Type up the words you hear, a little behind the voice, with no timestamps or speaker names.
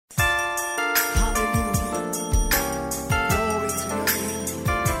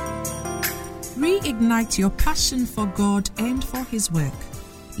reignite your passion for God and for His work.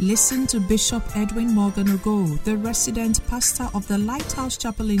 Listen to Bishop Edwin Morgan Ogo, the resident pastor of the Lighthouse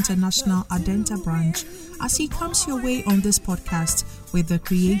Chapel International Adenta branch, as he comes your way on this podcast with the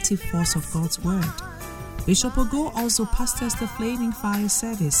creative force of God's Word. Bishop Ogo also pastors the Flaming Fire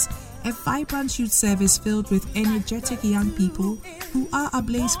Service, a vibrant youth service filled with energetic young people who are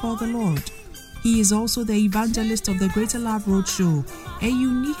ablaze for the Lord. He is also the evangelist of the Greater Love Roadshow, a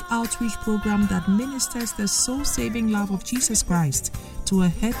unique outreach program that ministers the soul-saving love of Jesus Christ to a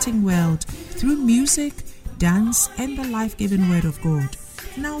hurting world through music, dance, and the life-giving Word of God.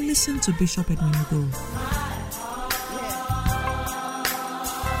 Now listen to Bishop Edwin Ogo.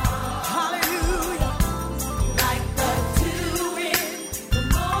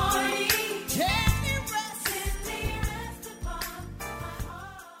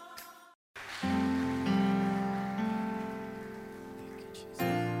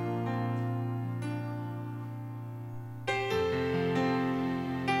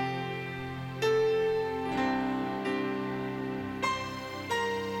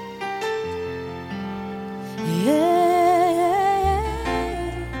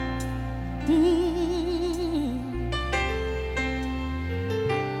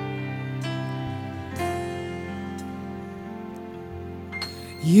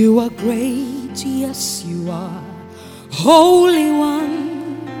 You are great, yes, you are Holy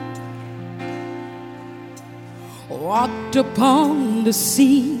One. Walked upon the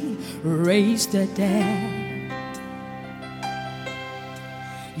sea, raised the dead.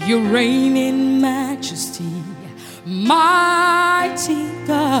 You reign in majesty, mighty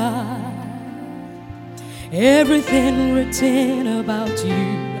God. Everything written about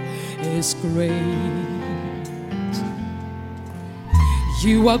you is great.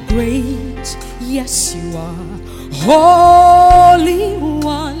 You are great, yes, you are Holy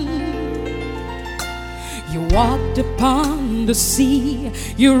One. You walked upon the sea,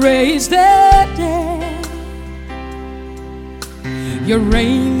 you raised the dead. You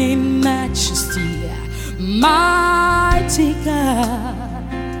reign in majesty, mighty God.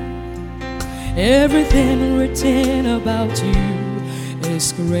 Everything written about you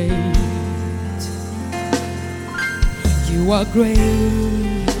is great. You are great.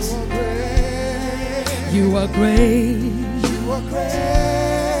 You are great. You are great.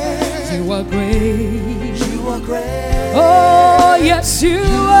 You are great. You are great. Oh, yes, you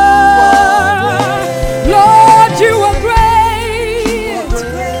are. Lord, you are great.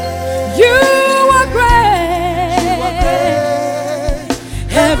 You are great.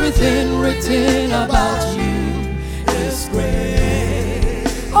 Everything written about you is great.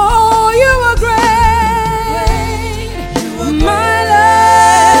 Oh, you are great. My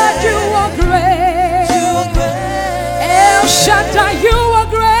Lord, you are great. El Shaddai, you are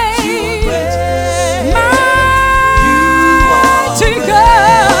great. Mighty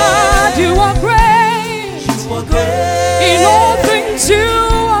God, you are great. In all things, you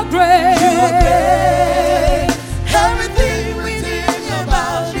are great. Everything written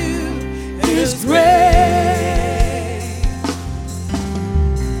about you is great.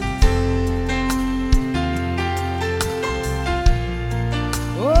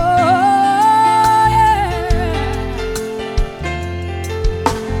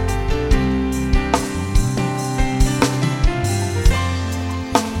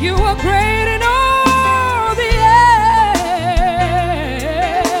 You are great in all the earth.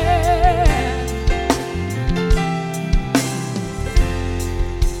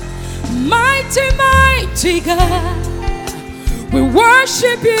 Mighty, mighty God, we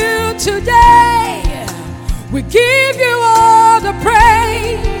worship you today. We give you all the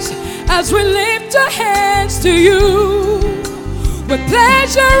praise as we lift our hands to you. With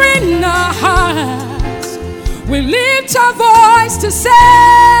pleasure in our hearts, we lift our voice to say,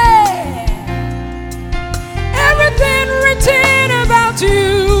 everything written about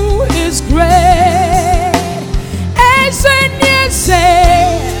you is great.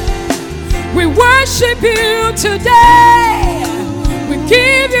 We worship you today. We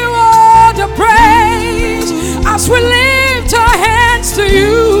give you all the praise as we lift our hands to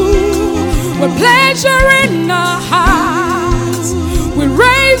you. With pleasure in our hearts, we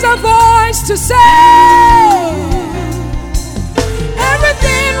raise our voice to say,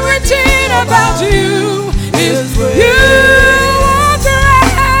 everything written about you is great. You are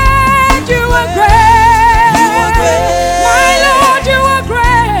great. You are great. My Lord, you are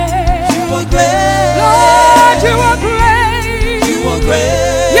great. You are great. Lord, you are great. You are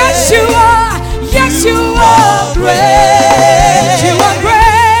great. Yes, you are. Yes, you are great. You are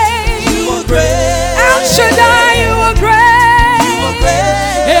great. You are great. El Shaddai, you are great. You are great.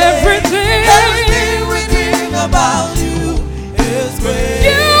 Everything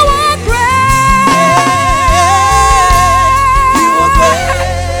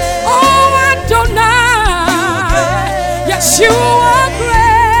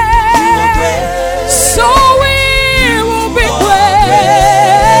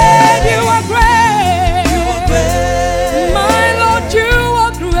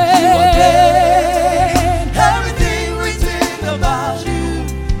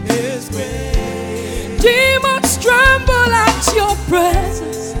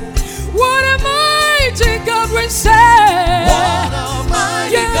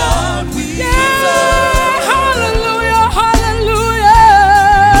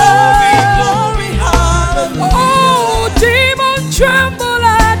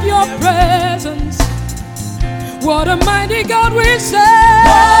What a mighty God we serve.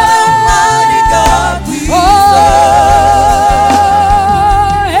 What a mighty God we Oh,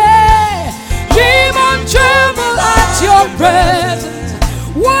 serve. hey. Demon tremble at your presence.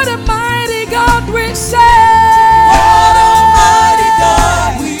 What a mighty God we serve. What a mighty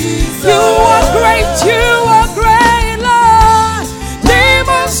God we serve. You are great, Lord.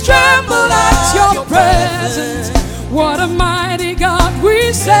 Demons tremble at your presence. What a mighty God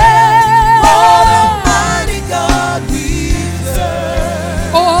we serve. What a mighty God we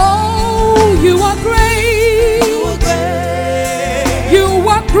serve. Oh, you are great. You are great. You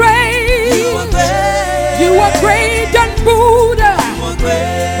are great. You are great. You are great than Buddha. You are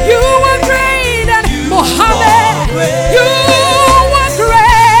great. You are great than You Muhammad. are great. You are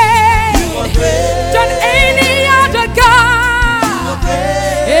great You are great. than any other God. You are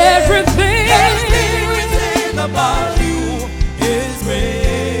great. Everything Everything about you is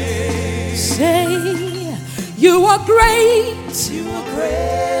great. say you are great. You are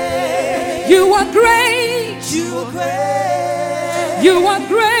great. You are great. You are great. You are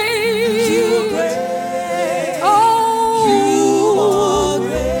great. You are great. Oh, You are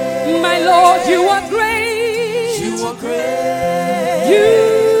great. my Lord, you are great. You are great.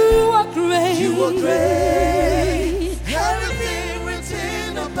 You are great. You are great. Everything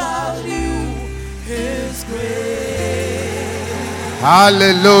written about you is great.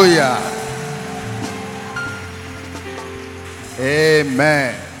 Hallelujah.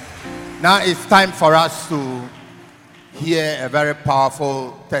 Amen. Now it's time for us to hear a very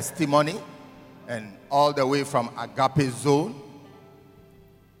powerful testimony, and all the way from Agape Zone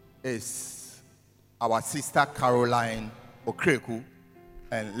is our sister Caroline Okreku,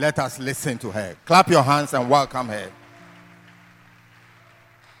 and let us listen to her. Clap your hands and welcome her.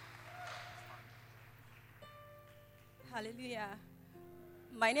 Hallelujah.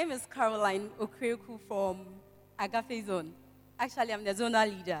 My name is Caroline Okreku from Agape Zone. Actually, I'm the zonal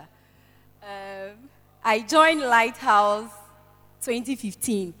leader. I joined Lighthouse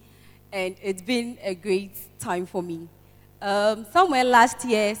 2015, and it's been a great time for me. Somewhere last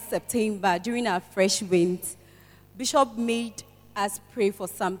year, September, during our fresh wind, Bishop made us pray for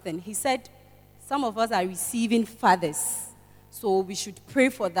something. He said, some of us are receiving fathers, so we should pray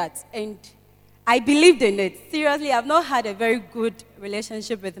for that. And I believed in it. Seriously, I've not had a very good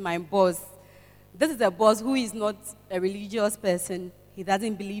relationship with my boss. This is a boss who is not a religious person. He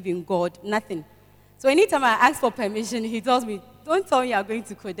doesn't believe in God, nothing. So anytime I ask for permission, he tells me, don't tell me you're going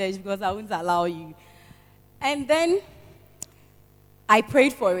to Kodesh because I won't allow you. And then I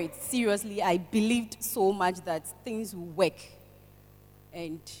prayed for it. Seriously, I believed so much that things will work.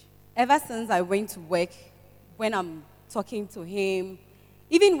 And ever since I went to work, when I'm talking to him,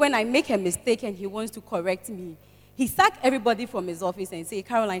 even when I make a mistake and he wants to correct me, he sacked everybody from his office and say,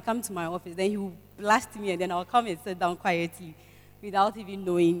 Caroline, come to my office. Then he will blast me, and then I'll come and sit down quietly without even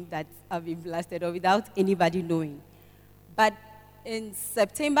knowing that I've been blasted or without anybody knowing. But in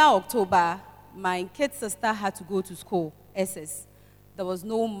September, October, my kid sister had to go to school, SS. There was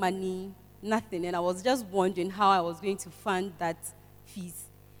no money, nothing, and I was just wondering how I was going to fund that fees.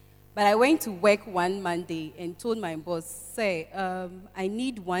 But I went to work one Monday and told my boss, say, I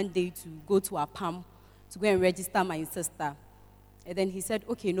need one day to go to APAM to go and register my sister. And then he said,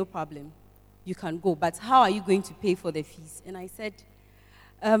 okay, no problem. You can go, but how are you going to pay for the fees? And I said,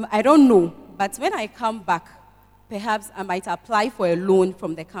 I don't know, but when I come back, perhaps I might apply for a loan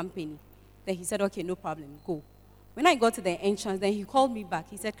from the company. Then he said, okay, no problem, go. When I got to the entrance, then he called me back.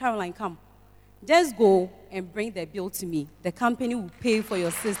 He said, Caroline, come. Just go and bring the bill to me. The company will pay for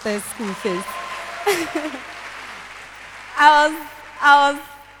your sister's school fees. I was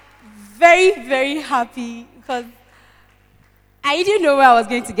very, very happy because I didn't know where I was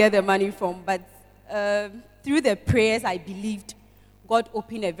going to get the money from, but through the prayers, I believed God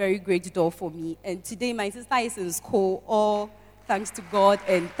opened a very great door for me. And today, my sister is in school, all thanks to God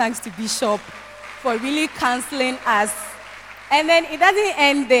and thanks to Bishop for really counseling us. And then it doesn't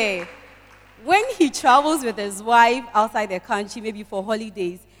end there. When he travels with his wife outside the country, maybe for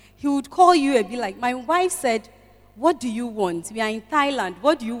holidays, he would call you and be like, my wife said, what do you want? We are in Thailand.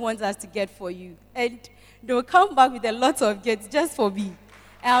 What do you want us to get for you? And they will come back with a lot of gifts just for me.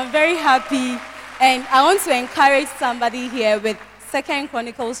 And I'm very happy. And I want to encourage somebody here with 2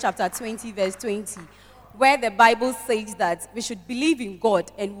 Chronicles chapter 20, verse 20, where the Bible says that we should believe in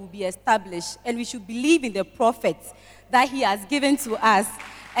God and we'll be established. And we should believe in the prophets that he has given to us.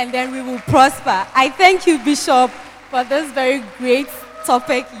 And then we will prosper. I thank you, Bishop, for this very great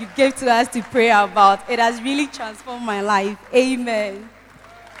topic you gave to us to pray about. It has really transformed my life. Amen.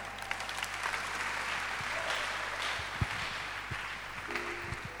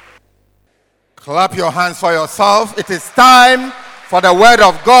 Clap your hands for yourself. It is time for the word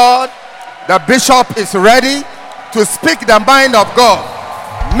of God. The bishop is ready to speak the mind of God.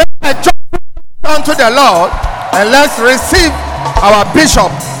 Make a joyful unto the Lord, and let's receive our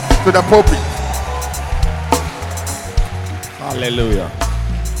bishop to the pulpit. Hallelujah.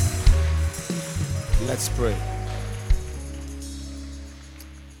 Let's pray.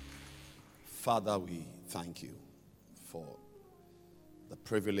 Father, we thank you for the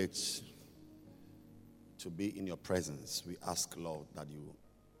privilege to be in your presence. We ask, Lord, that you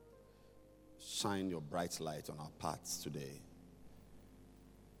shine your bright light on our paths today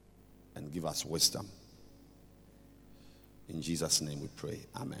and give us wisdom. In Jesus' name we pray.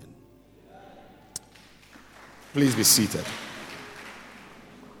 Amen. Please be seated.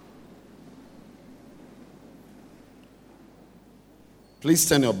 Please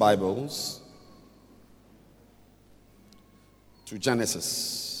turn your Bibles to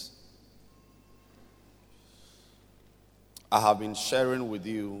Genesis. I have been sharing with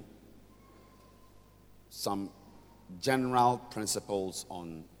you some general principles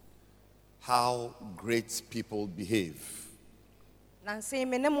on how great people behave.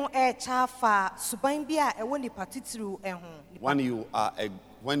 When you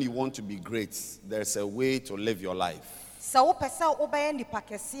want to be great, there's a way to live your life.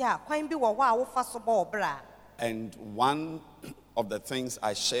 And one of the things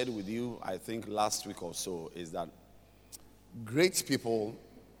I shared with you, I think last week or so, is that great people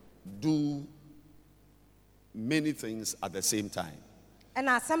do many things at the same time.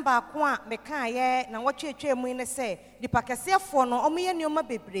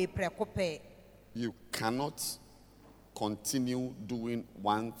 You cannot continue doing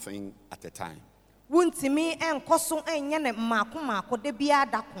one thing at a time.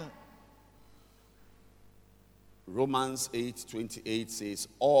 Romans 8:28 says,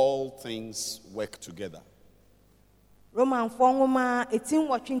 all things work together. So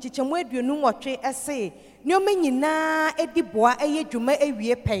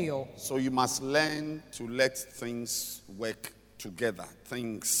you must learn to let things work together,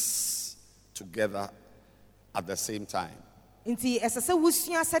 things together at the same time.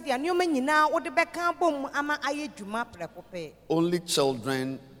 Only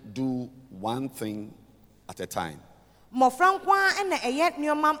children do one thing at a time.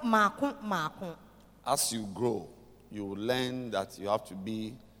 As you grow, you will learn that you have to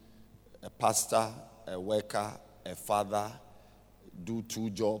be a pastor, a worker, a father, do two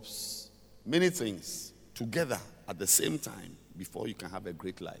jobs, many things together at the same time before you can have a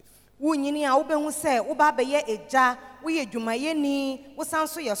great life.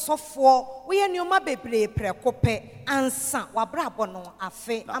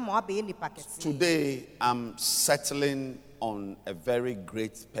 Today, I'm settling on a very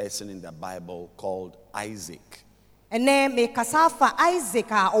great person in the Bible called Isaac.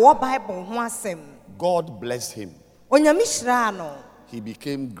 God blessed him. He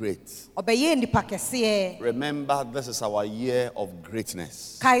became great. Remember, this is our year of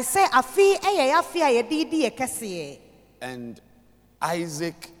greatness. And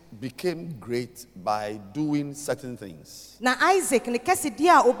Isaac became great by doing certain things.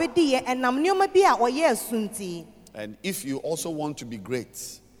 And if you also want to be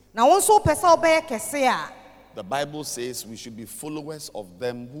great, the Bible says we should be followers of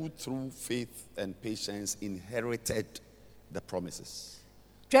them who through faith and patience inherited the promises.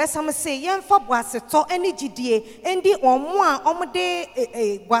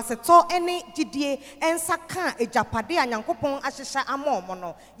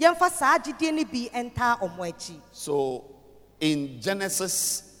 So in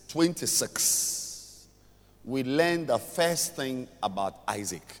Genesis 26, we learn the first thing about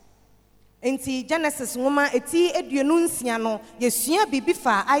Isaac. And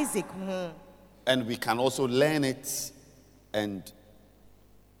we can also learn it, and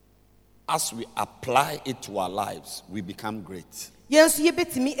as we apply it to our lives, we become great. The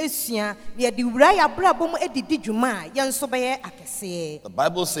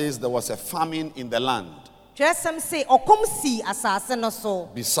Bible says there was a famine in the land,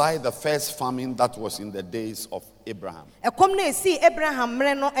 beside the first famine that was in the days of Abraham.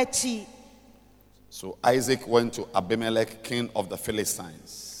 So Isaac went to Abimelech, king of the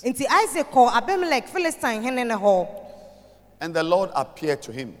Philistines. And the Lord appeared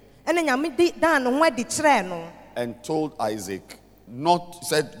to him and told Isaac,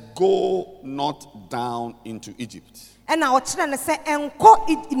 said, go not down into Egypt.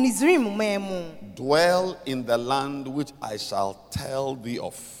 Dwell in the land which I shall tell thee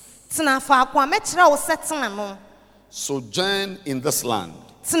of. Sojourn in this land.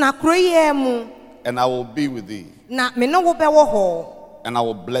 tena kuro yi mu, and I will be with thee, na me no wo bɛwɔ hɔ, and I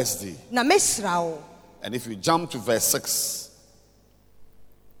will bless thee. na mehyira wo. And if you jump to verse 6,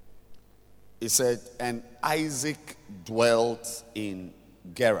 it said, and Isaac dwelt in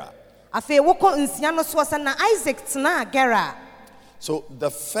Gerar. Afei wokɔ nsia no so sɛ na Isaac tena Gerar. So the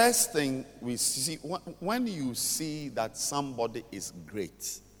first thing we see, when you see that somebody is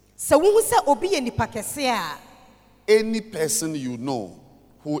great, Sɛ wohu sɛ obi yɛ nipa kɛse a, any person you know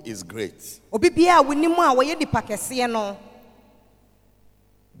who is great obi bia a wonim a wɔyɛ nipa kɛseɛ no,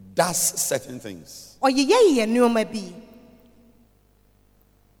 does certain things. ɔyeyɛ nneɛma bi.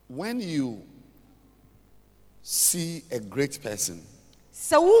 When you see a great person,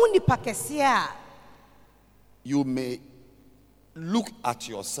 Sɛ wohu nipa kɛseɛ a, you may look at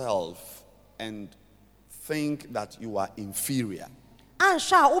yourself and think that you are inferior.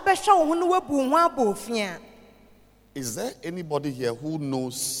 anhwɛ a wobɛhwɛ wo ho no wabu wo ho abɔ ofia. Is there anybody here who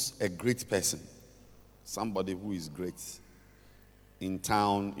knows a great person? Somebody who is great in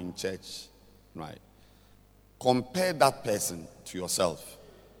town, in church, right? Compare that person to yourself.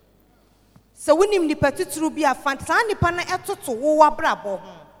 Sɛ wonim nipa titiri bi a fa saa nipa no ɛtoto wo w'abrabɔ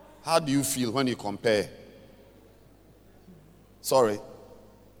ho. How do you feel when you compare? Sorry,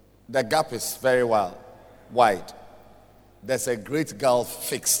 the gap is very wide. There's a great gulf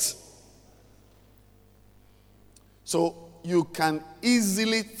fixed. So you can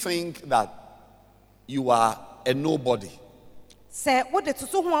easily think that you are a nobody. Sɛ wode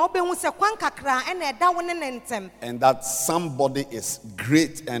toto ho a wobɛhu sɛ kwan kakra ɛna ɛda wo ne ne ntɛm. And that somebody is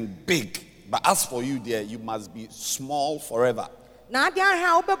great and big. But as for you there, you must be small forever. Na ade ahwɛ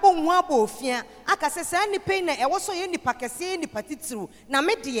a wobɛbɔ wo ho abɔ ofia aka sɛ saa nipa yi na ɛwɔ so yɛ nipa kɛseɛ nipa titiriw na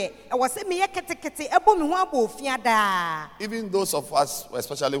me deɛ ɛwɔ sɛ meyɛ ketekete ɛbɔ me ho abɔ ofia daa. Even those of us,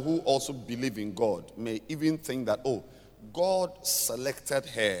 especially who also believe in God, may even think that, oh, God selected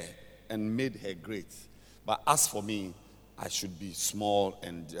her and made her great. But as for me, I should be small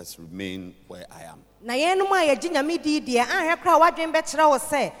and just remain where I am. Na yɛn mu a yɛgye nyame di deɛ ahwɛ kora wadwen bɛkyerɛ wo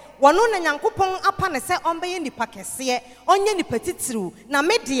sɛ wɔno na nyankopɔn apa ne sɛ ɔmbɛyɛ nipa kɛseɛ ɔnyɛ nipa titiriw na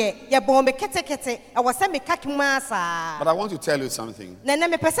me deɛ yɛbɔ me ketekete ɛwɔ sɛ meka kema saa. But I want to tell you something. Na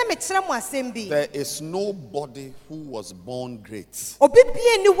mepɛ sɛ mekyerɛ mo asɛm bi. There is nobody who was born great. Obi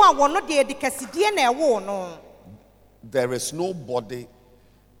bie ni hɔ a wɔno deɛ de kɛsedie na ɛwɔ no. There is nobody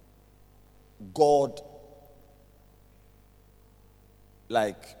God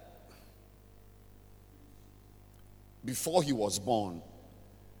like before he was born,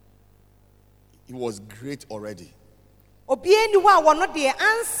 he was great already. Obi ni hɔ a wɔno deɛ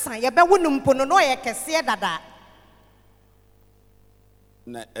ansa yɛbɛwo no mpo no na ɔyɛ kɛseɛ dada.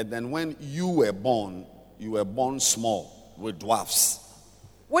 And then when you were born small with dwarfs.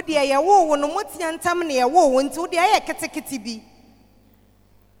 Wo deɛ yɛwo wo no motia ntam na yɛwo wo nti wo deɛ ɛyɛ ketekete bi.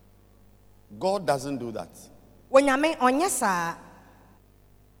 God doesn't do that. Onyame ɔnyɛ saa.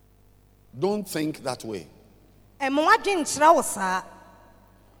 Don't think that way. Ɛmo wadwen kyerɛ wo saa.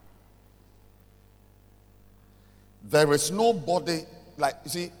 There is nobody like, you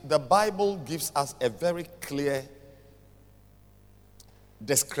see, the Bible gives us a very clear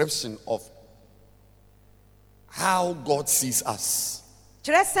description of how God sees us.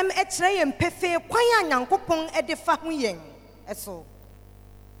 Kyerɛsɛm ɛkyerɛ yɛn pefee kwan a Nyankopɔn ɛde fa ho yɛn ɛso.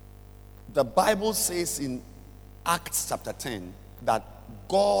 The Bible says in Acts chapter 10 that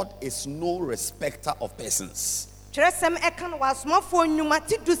God is no respecter of persons. Kyerɛsɛm ɛka no wɔ asomafoɔ nnwuma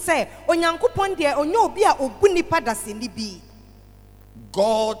ti du sɛ Onyankopɔn deɛ ɔnyɛ obi a obu nipa dasani bi.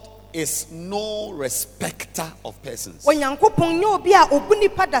 God is no respecter of persons. Onyankopɔn nyɛ obi a obu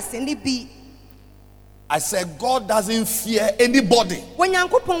nipa dasani bi. I said God doesn't fear anybody.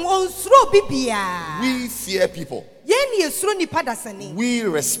 Onyankopɔn ɔnsuro obi biara. We fear people. Yɛn ni esuro nipa dasani. We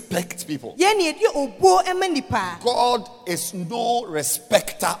respect people. Yɛn ni edi obuo ɛma nipa. God is no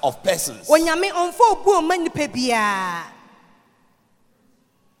respecter of persons. Onyame ɔnfɔ obuo ma nipa biara.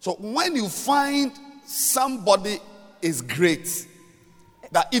 So when you find somebody is great,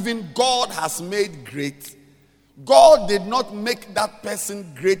 that even God has made great, God did not make that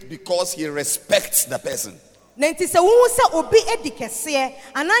person great because he respects the person. Nenti sɛ wohu sɛ obi edi kɛseɛ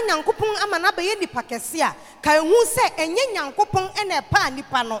anaa Nyankopɔn ama na bɛyɛ nipa kɛseɛ a ka ehu sɛ ɛnyɛ Nyankopɔn ɛna ɛpaa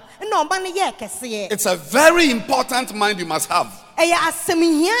nipa no ɛna ɔba no yɛ kɛseɛ. It's a very important mind you must have. Ɛyɛ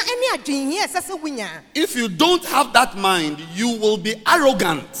asɛmhia ɛne adwenhia ɛsɛ sɛ wonya. If you don't have that mind, you will be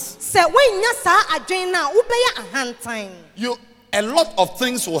arrogant. Sɛ wonya saa adwen na wobɛyɛ ahantan. A lot of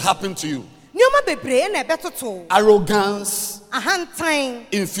things will happen to you. Nneɛma bebree na ɛbɛtoto. Arrogance, ahantan,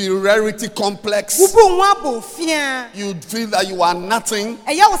 inferiority complex. Wubu ho abɔ ofia. You feel that you are nothing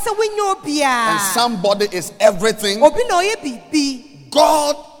Ɛyɛ wo sɛ wonya obiara. and somebody is everything. Obi na ɔyɛ bibi.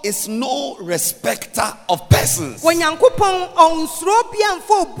 God is no respecter of persons. Onyankopɔn onsuro bia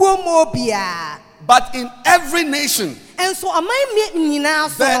mfo obuomo bia. But in every nation, Enso aman nyinaa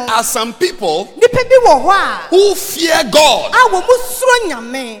so. there are some people Nipa bi wɔ hɔ a who fear God. wo mu suro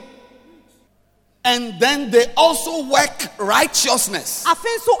nyame. And then they also work righteousness.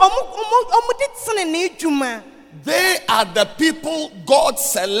 Afei nso ɔmo de tenene dwuma. They are the people God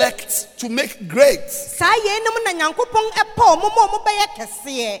selects to make great. Saa yɛnum na Nyankopɔn ɛpɔ ɔmo ma ɔmo bɛyɛ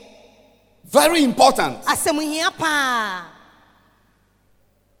kɛseɛ. Very important. Asɛm hia paa.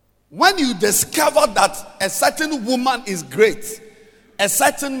 When you discover that a certain woman is great, a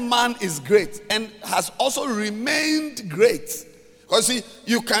certain man is great, and has also remained great. Because see,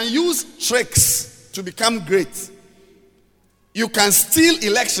 you can use tricks to become great. You can steal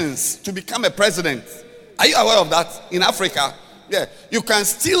elections to become a president. Are you aware of that in Africa? Yeah. You can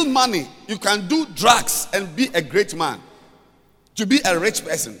steal money. You can do drugs and be a great man. To be a rich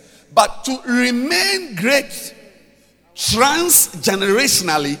person. But to remain great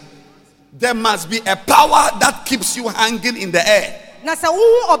transgenerationally, there must be a power that keeps you hanging in the air. Na sa wo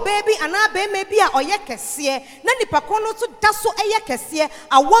ɔbaa bi anaa bɛrima bi a ɔyɛ kɛseɛ na nipa ko no so da so ɛyɛ kɛseɛ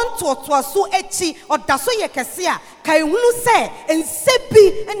awɔ ntoɔtoa so akyi ɔda so yɛ kɛseɛ a ka ehunu sɛ nse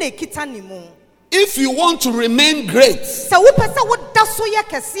bi ɛna ekita ne mu. If you want to remain great, Sɛ wopɛ sɛ woda so yɛ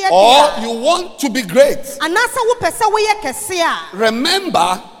kɛseɛ or you want to be great, anaasɛ wopɛ sɛ woyɛ kɛseɛ a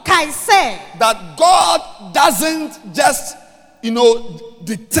remember kae sɛ that God doesn't just,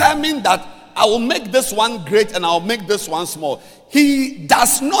 determine that I will make this one great and I'll make this one small. He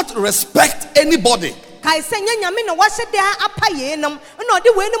does not respect anybody. kae sɛ nyɛ nyame na wahyɛ de apa yɛnam na ɔde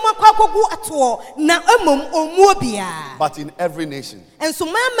wɛnum akɔ akɔgu atoɔ na mmom ɔmmuo biara. But in every nation, Nso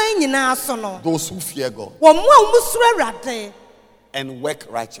maaman nyinaa so no those who fear God wɔn mu a wɔn suro Awurade and work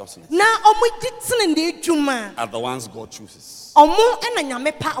righteousness na wɔn di tenene dwuma are the ones God chooses. wɔn ɛna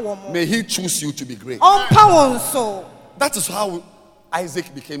nyame pa wɔn. May He choose you to be great. Ɔmpa wɔn so. That is how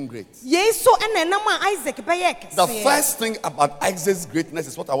Isaac became great. Yei so ɛna ɛnam a Isaac bɛyɛ The kɛseɛ. first thing about Isaac's greatness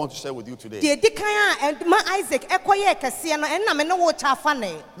is what I want to share with you today. Deɛ di kan a ɛma Isaac ɛkɔyɛ kɛseɛ no ɛnam ɛna wɔɔkya afa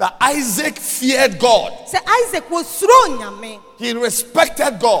ne. That Isaac feared God. Sɛ Isaac wɔ suro nyame. He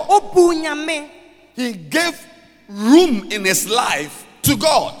respected God. Obu nyame. He gave room in his life to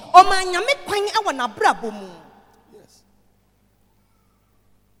God. Ɔma nyame kwan ɛwɔ n'abrabɔ mu.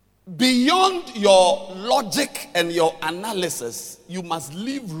 Beyond your logic and your analysis, you must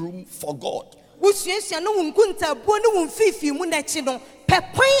leave room for God. Wusuasua no wo nkuntabuo ne wo mfifi mu n'akyi no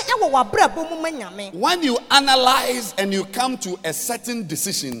pɛ kwan ɛwɔ w'abrabɔ mu ma nyame. When you analyze and you come to a certain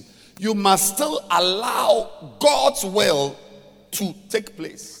decision, you must still allow God's will to take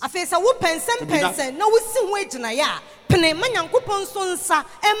place. Afei sɛ wo pɛnsɛmpɛnsɛn na wosi ho agyinaeɛ a pene ma Nyankopɔn nso nsa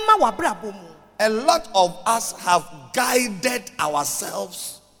ɛmma w'abrabɔ mu. A lot of us have guided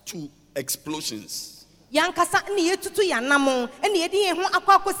ourselves to explosions. Yankasa ne yɛtutu yɛanam ɛne yɛde yɛn ho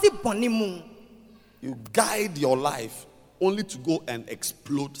akɔ akɔsi bɔne mu. You guide your life only to go and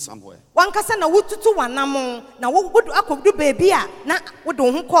explode somewhere. Wankasa na wotutu w'anam na wodu akɔdu baabi a na wode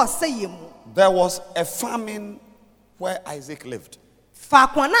wo ho kɔɔ sɛyɛ mu. There was a famine where Isaac lived.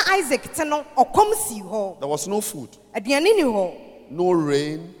 Faako a na Isaac te no ɔkɔm sii hɔ. There was no food, Aduane ni hɔ. no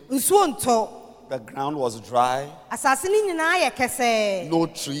rain, Nsuo ntɔ. the ground was dry, Asase ne nyinaa yɛ kɛsɛɛ. no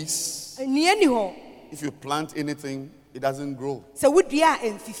trees. Nnua ni hɔ. If you plant anything, it doesn't grow. Sɛ wodua a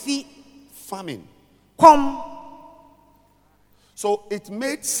ɛmfifi. Famine. Kɔm. So it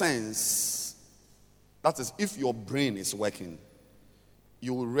made sense. That is, if your brain is working,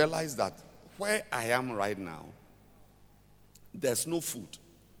 you will realize that where I am right now, there's no food.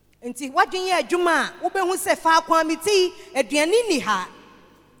 Nti wadwen yɛ adwuma a wobɛhu sɛ faako a meti aduane ni ha.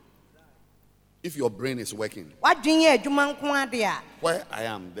 If your brain is working, Wadwen yɛ adwuma nko ade a where I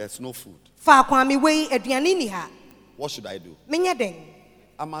am, there's no food. faako a mewɔ yi aduane ni ha. What should I do? Menyɛ den.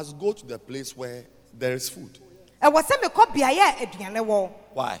 I must go to the place where there is food. Ɛwɔ sɛ mekɔ beaeɛ a aduane wɔ.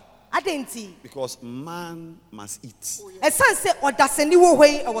 Why? Ade nti. Because man must eat. Ɛsan sɛ ɔdasani wɔ hɔ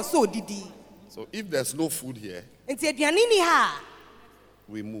yi ɛwɔ sɛ odidi. So if there's no food here, Nti aduane ni ha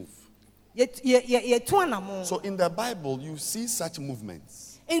we move. yɛtu anamo. So in the Bible, you see such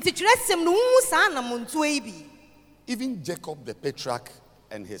movements. Nti Twerɛsɛm no wohu saa anamontuo yi bi. Even Jacob the patriarch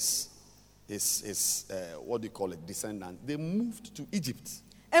and his descendants, they moved to Egypt.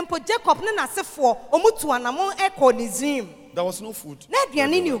 Mpo Jacob ne n'asefoɔ ɔmo tu anamo ɛkɔ Nisrim. There was no food. Na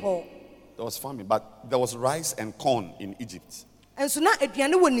aduane ni hɔ. There was famine, but there was rice and corn in Egypt. Nso na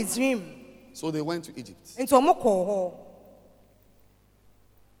aduane wɔ Nisrim. So they went to Egypt. Nti ɔmo kɔɔ hɔ.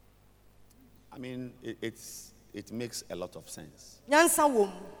 I mean, it makes a lot of sense. Nyansa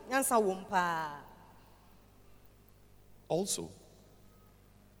wom paa. Also,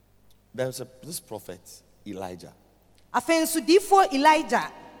 There's this prophet, Elijah. afei nso diifo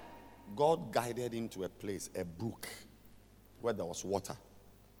Elijah God guided him to a place, a brook, where there was water.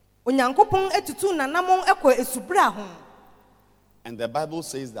 onyankopɔn etutu nanamon ekɔ esubra ho. And the Bible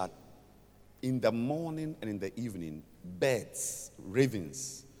says that in the morning and in the evening, birds,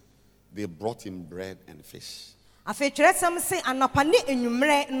 ravens, they brought him bread and fish. afei kyerɛsɛm se anɔpa ne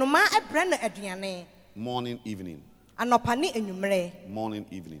enwummerɛ nnoma ebrɛ no aduane. Morning, evening. anɔpa ne enwummerɛ Morning,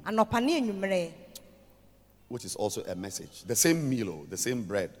 evening. anɔpa ne enwummerɛ. Which is also a message. The same meal, the same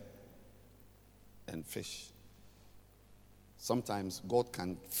bread and fish. Sometimes God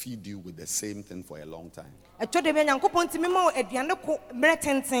can feed you with the same thing for a long time. ɛtɔ de bɛ nyankopɔn ntumi ma wo aduane ko mmerɛ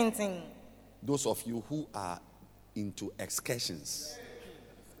tententen. Those of you who are into excursions.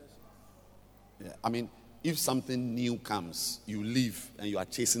 Yeah, I mean, if something new comes, you leave and you are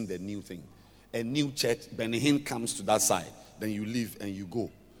chasing the new thing. A new church, Benihin comes to that side, then you leave and you go.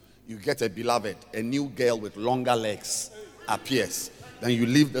 You get a beloved, a new girl with longer legs appears. Then you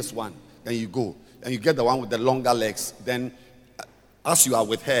leave this one, then you go. And you get the one with the longer legs. Then, as you are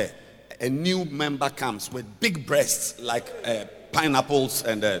with her, a new member comes with big breasts like pineapples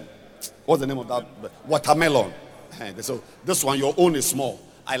and what's the name of that? Watermelon. So this one, your own is small.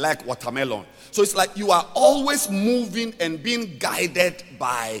 I like watermelon. So it's like you are always moving and being guided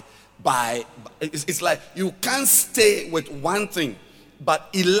by it's like you can't stay with one thing. But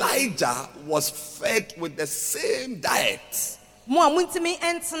Elijah was fed with the same diet. Mo a muntimi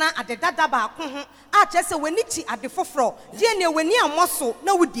entena adedada baako ho a kyerɛ sɛ w'ani kyi ade foforɔ deɛ ne w'ani ammɔ so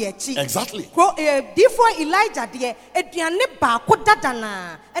na wodi akyi. Exactly. Diifo Elijah deɛ aduane baako dada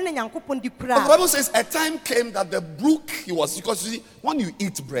na ɛna nyankopɔn di kura. The Bible says a time came that the brook he was, because you see, when you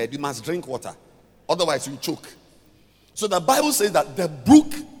eat bread you must drink water, otherwise you choke. So the Bible says that the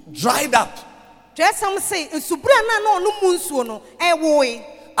brook dried up.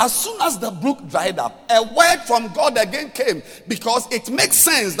 As soon as the brook dried up, a word from God again came, because it makes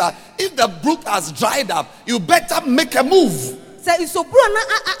sense that if the brook has dried up, you better make a move. So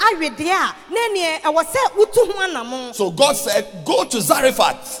God said, go to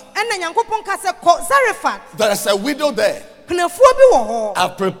Zarephath. There is a widow there.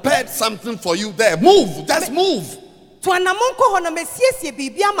 I've prepared something for you there. Move, just move. That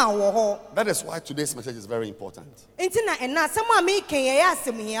is why today's message is very important.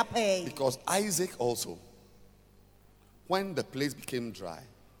 Because Isaac also, when the place became dry,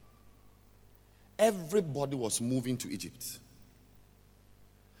 everybody was moving to Egypt.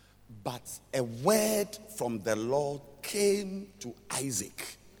 But a word from the Lord came to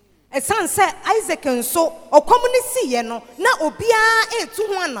Isaac. That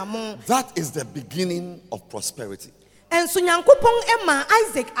is the beginning of prosperity.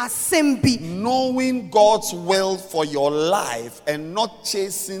 Knowing God's will for your life and not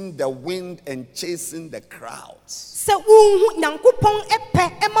chasing the wind and chasing the crowds.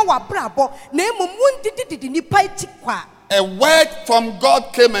 A word from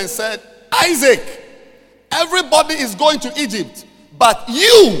God came and said, Isaac, everybody is going to Egypt, but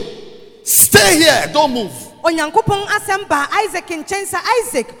you stay here, don't move.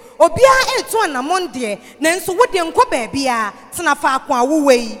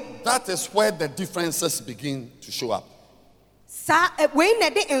 That is where the differences begin to show up.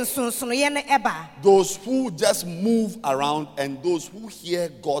 Those who just move around and those who hear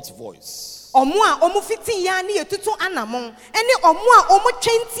God's voice.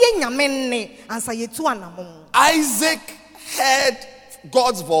 Isaac heard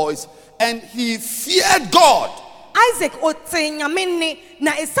God's voice and he feared God. Isaac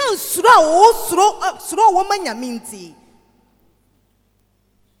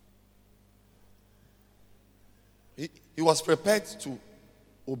he was prepared to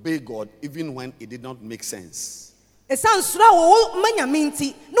obey God even when it did not make sense. A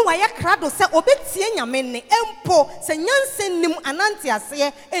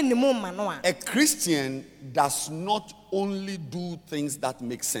Christian does not only do things that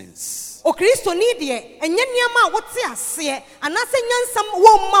make sense. A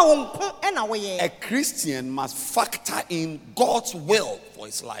Christian must factor in God's will for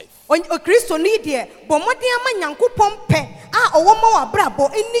his life.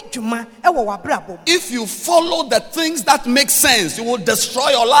 If you follow the things that make sense, you will destroy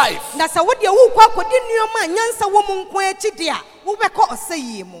your life.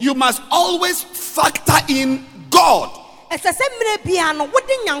 You must always factor in God. That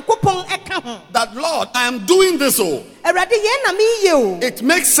Lord, I am doing this. It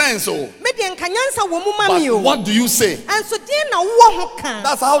makes sense. But what do you say?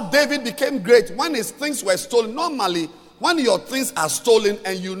 That's how David became great. When his things were stolen, normally When your things are stolen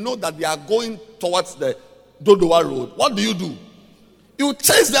and you know that they are going towards the Dodowa road, what do? You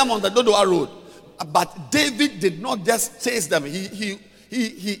chase them on the Dodowa road. But David did not just chase them.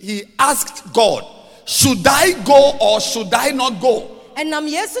 He asked God, should I go or should I not go? And nam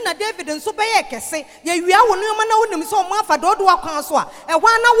yesu na David nso beye kese ye wia wo no ma na wonim so mo afa do akwan so a e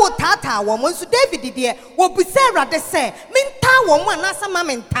wa na wo tata wo mo nso David de wo busa Awurade se menta wo mo na sama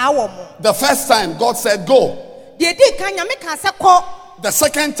menta wo mo. The first time God said go. De di kan nyame ka se ko. The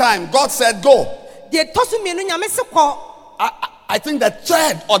second time God said go. De tosu mienu nyame se ko. I think the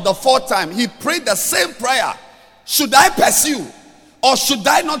third or the fourth time he prayed the same prayer. Should I pursue or should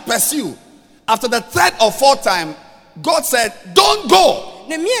I not pursue? After the third or fourth time, God said, don't go.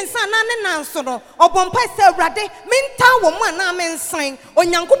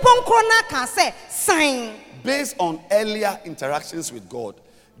 Based on earlier interactions with God,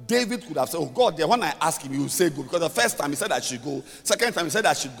 David could have said, oh God, when I ask him, he will say go. Because the first time he said I should go. Second time he said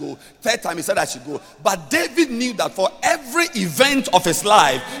I should go. Third time he said I should go. But David knew that for every event of his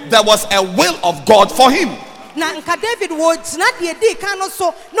life, there was a will of God for him. Na nka David was not the day can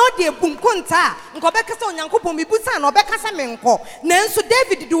so no de bunkunta nko bekasa onyankopon bibusa na obekasa menko nanso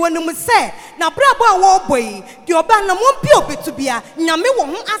David de wonum se na brabo a wo boyi de oba na mompi obetubia nyame wo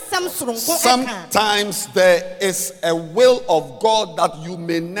ho asem soronko eka. Sometimes there is a will of God that you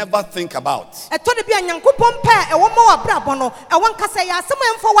may never think about. Eto de bia nyankopon pa e wo ma wa brabo no e won kasa ya asem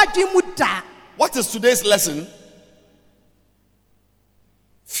emfa wadwe mu da. What is today's lesson?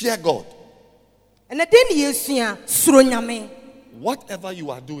 Fear God. Whatever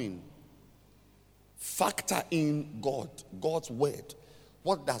you are doing, factor in God's word.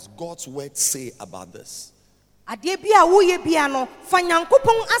 What does God's word say about this? If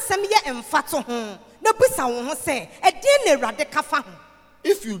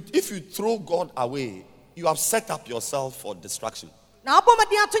you throw God away, you have set up yourself for destruction.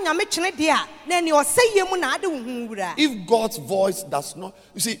 If God's voice does not,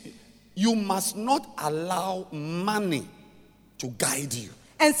 you see, you must not allow money to guide you.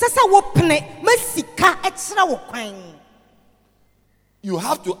 You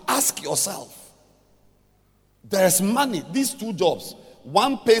have to ask yourself, there's money, these two jobs.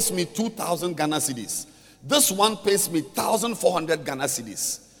 One pays me 2,000 Ghana cedis. This one pays me 1,400 Ghana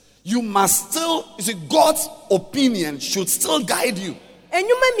cedis. You must still, you see, God's opinion should still guide you. And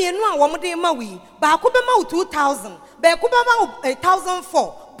you may know what they mawi, but I could be 2,000, but I could be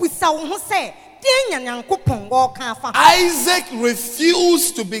 1,004. Isaac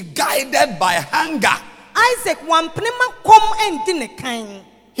refused to be guided by hunger.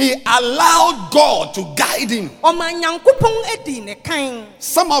 He allowed God to guide him.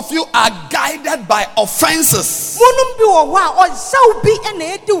 Some of you are guided by offenses.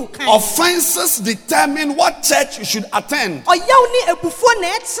 Offenses determine what church you should attend.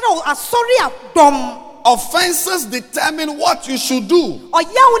 Offenses determine what you should do. But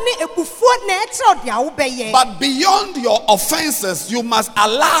beyond your offenses, you must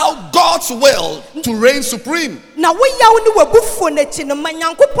allow God's will to reign supreme.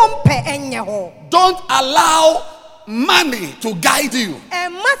 Don't allow money to guide you.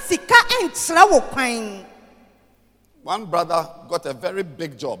 One brother got a very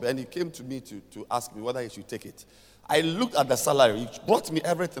big job and he came to me to ask me whether he should take it. I looked at the salary. He brought me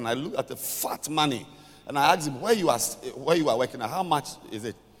everything. I looked at the fat money. And I asked him, where you are working, how much is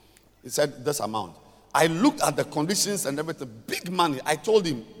it? He said, this amount. I looked at the conditions and everything, big money. I told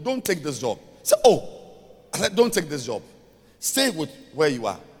him, don't take this job. He said, oh. I said, don't take this job. Stay with where you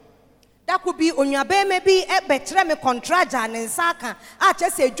are. That could be on your baby, maybe a better me contract and Saka. I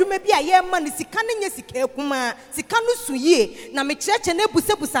just said, you may be a year man, Sikani Sikuma, Sikanu Suye, Namichurch and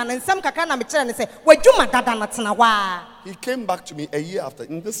Ebusebusan and some Kakana Michel and say, well, you my dada Natanawa. He came back to me a year after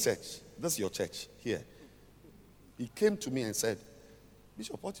in this church. This is your church here. He came to me and said,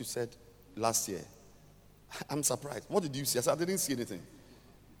 Bishop, what you said last year, I'm surprised. What did you see? I said, I didn't see anything.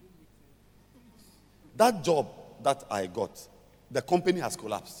 That job that I got, the company has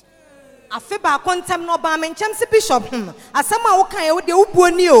collapsed. Afeba kontem no ba mencham se bishop asama wo kan e de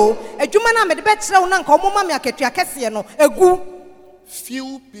ubuoni o adwuma na me de betre wo na nka omoma me akatua kese no egu.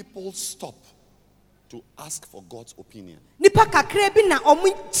 Few people stop to ask for God's opinion. Nipa kakra bi na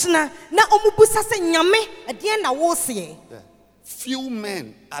omu china na omu busa se nyame ade na wo se. Few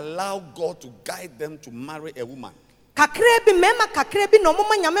men allow God to guide them to marry a woman. Kakra bi mema kakra bi na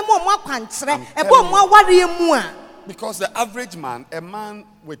omoma nyame mo omu akwankyere e bo omu aware mu a. Because the average man, a man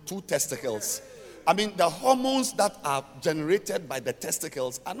with 2 testicles, I mean, the hormones that are generated by the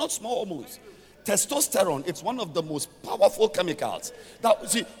testicles are not small hormones. testosterone, it's one of the most powerful chemicals. That,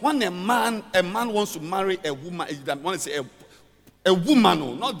 see, when a man wants to marry a woman, I want to say a woman,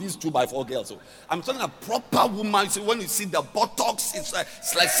 oh, not these 2x4 girls. Oh. I'm talking a proper woman. See, when you see the buttocks, it's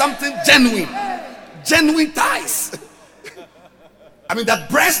like something genuine ties. I mean, the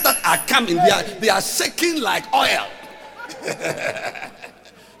breasts that are coming, they are shaking like oil.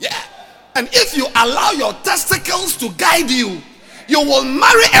 Yeah. And if you allow your testicles to guide you, you will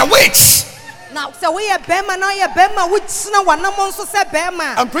marry a witch. Now, so we are Bema, now you're Bema, which snow one among so said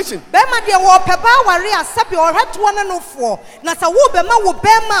Bema. I'm preaching. Bema, dear, war, Papa, warrior, Sapi, or had 104. Now, so Bema will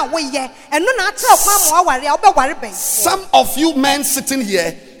Bema, we ye, and no natural farm or warrior. Some of you men sitting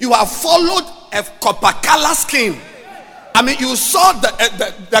here, you have followed a copper color skin. I mean, you saw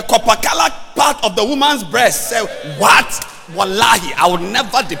the copper color part of the woman's breast. Say, what? Wallahi, I will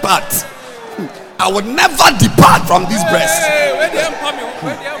never depart. I will never depart from this breast.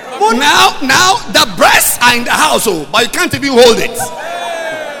 Now the breasts are in the household, but you can't even hold it.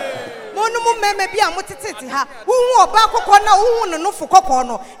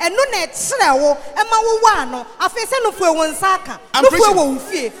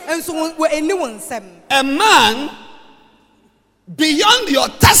 A man, beyond your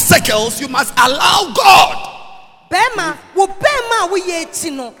testicles, you must allow God.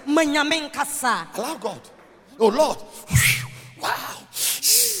 Allow God. Oh Lord. Wow.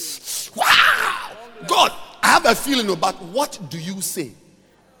 Wow. God, I have a feeling about what do you say?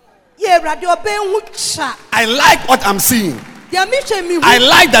 I like what I'm seeing. I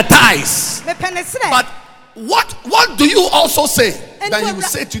like the ties. But what do you also say? Then you will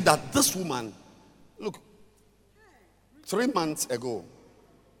say to you that this woman, look, 3 months ago,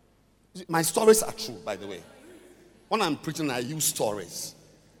 my stories are true, by the way. When I'm preaching, I use stories.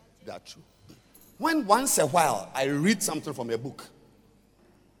 They are true. When once a while I read something from a book,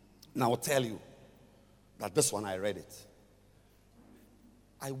 and I will tell you that this one I read it.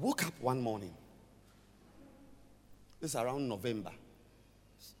 I woke up one morning. This is around November.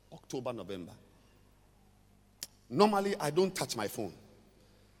 October, November. Normally, I don't touch my phone.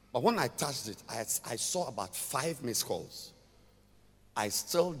 But when I touched it, I saw about 5 missed calls. I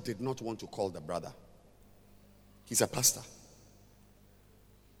still did not want to call the brother. He's a pastor.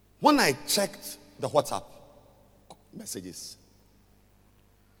 When I checked the WhatsApp messages,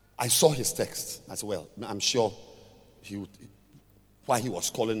 I saw his text as well. I'm sure why he was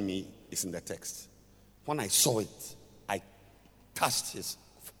calling me is in the text. When I saw it, I touched his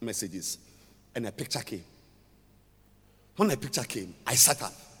messages and a picture came. When a picture came, I sat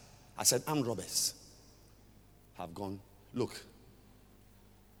up. I said, armed robbers have gone. Look,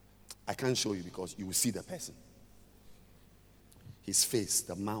 I can't show you because you will see the person. His face,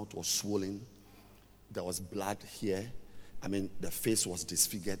 the mouth was swollen. There was blood here. I mean, the face was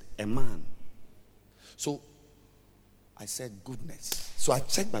disfigured. A man. So I said, goodness. So I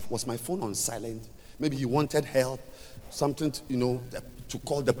checked, was my phone on silent? Maybe he wanted help, something, to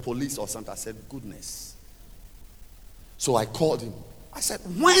call the police or something. I said, goodness. So I called him. I said,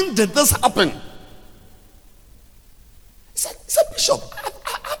 when did this happen? He said, Bishop,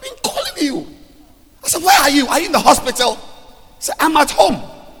 I've been calling you. I said, where are you? Are you in the hospital? He said, I'm at home.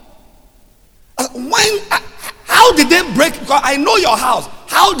 I said, how did they break? Because I know your house.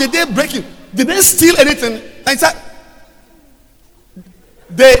 How did they break in? Did they steal anything? And he said,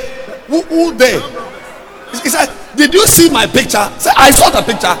 who they? He said, did you see my picture? I said, I saw the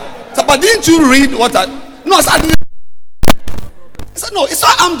picture. I said, but didn't you read what I... No, I said, he said, no, it's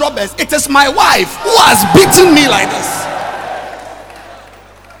not armed robbers. It is my wife who has beaten me like this.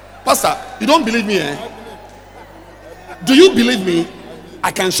 Pastor, you don't believe me, eh? Do you believe me?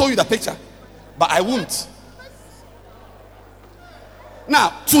 I can show you the picture, but I won't.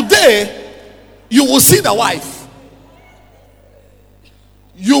 Now, today, you will see the wife.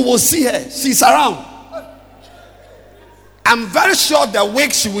 You will see her. She's around. I'm very sure the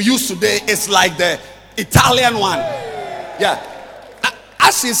wig she will use today is like the Italian one. Yeah.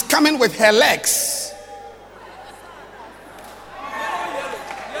 As she's coming with her legs.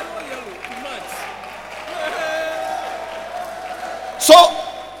 So,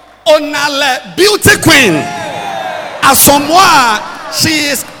 Onale, beauty queen. Asamoah, she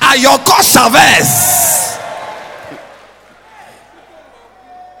is Ayoko Chavez.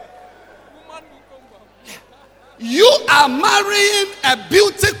 You are marrying a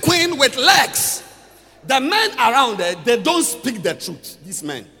beauty queen with legs. The men around there, they don't speak the truth. These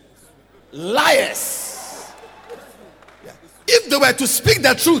men, liars. Yeah. If they were to speak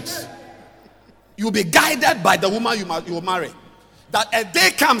the truth, you'll be guided by the woman you will marry. That a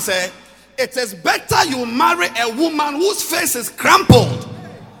day comes, it is better you marry a woman whose face is crumpled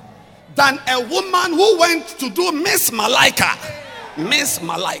than a woman who went to do Miss Malika. Miss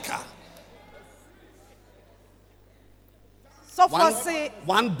Malika. So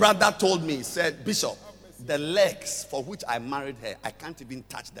One brother told me, he said, Bishop, the legs for which I married her, I can't even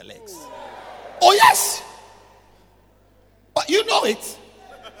touch the legs. Oh yes. But you know it.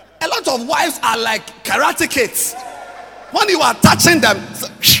 A lot of wives are like karate kids. When you are touching them,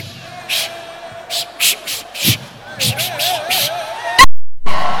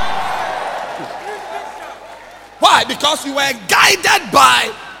 why? Because you were guided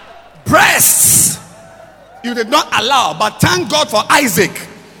by breasts. You did not allow, but thank God for Isaac,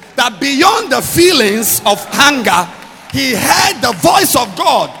 that beyond the feelings of hunger, he heard the voice of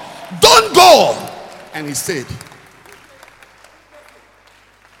God. Don't go. And he stayed.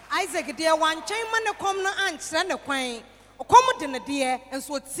 Isaac, dear one chain man, come no answer the queen, or come to the dear, and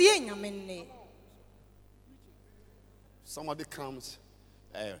so seeing your men. Somebody comes,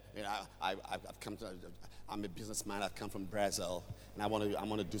 I've come to, I'm a businessman, I've come from Brazil, and I want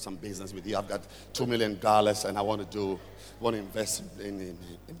to do some business with you. I've got $2 million, and I want to invest in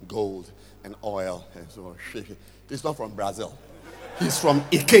gold and oil. And so he's not from Brazil. He's from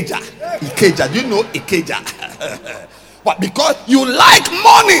Ikeja. Ikeja. Do you know Ikeja? But because you like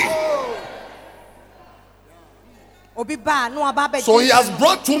money. So he has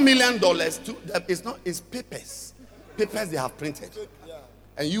brought $2 million it's papers. Papers they have printed.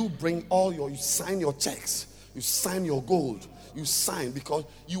 And you bring you sign your checks, you sign your gold, you sign, because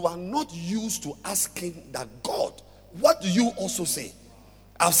you are not used to asking that God, what do you also say?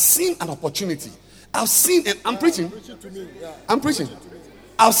 I've seen an opportunity. I've seen, I'm preaching. I'm preaching.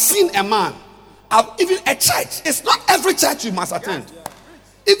 I've seen a man, even a church. It's not every church you must attend.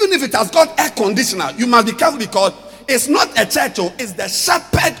 Even if it has got air conditioner, you must be careful, because it's not a church, it's the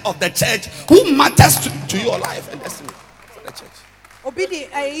shepherd of the church who matters to your life and destiny. The church. Obidi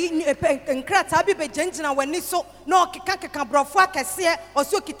nkrata bi be genjina wani so na okeka brofo akese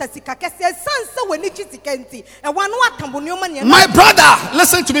oso kitasika kese sansa wani chitikenti e wanu atambo nioma ne. My brother,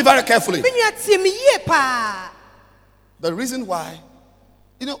 listen to me very carefully. Binya tie me yie pa. The reason why,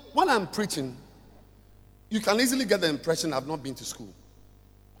 when I'm preaching, you can easily get the impression I've not been to school.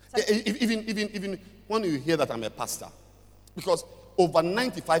 Even when you hear that I'm a pastor, because over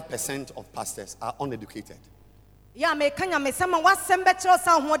 95% of pastors are uneducated. Ya me kanya me sama wasem betro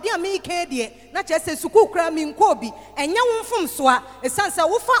san hode a me kan die na chese suku kra mi nko bi enye wo mfom so a esansa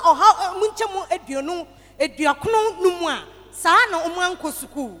wo fa oha munchemu aduonu eduakono numu a sa na omanko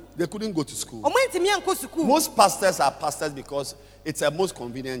suku. They couldn't go to school. Omantimi anko suku. Most pastors are pastors because it's a most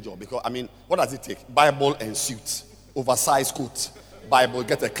convenient job. Because what does it take? Bible and suit, oversized coat, Bible,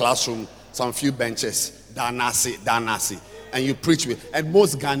 get a classroom, some few benches, danasi, and you preach with. And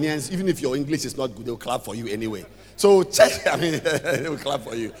most Ghanaians, even if your English is not good, they'll clap for you anyway. So check, they will clap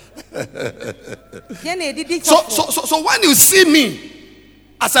for you. So when you see me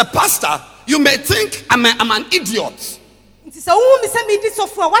as a pastor, you may think I'm an idiot.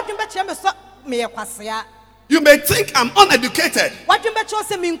 You may think I'm uneducated.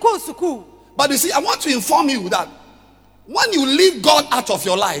 But you see, I want to inform you that when you leave God out of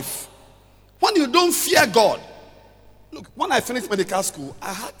your life, when you don't fear God. Look, when I finished medical school,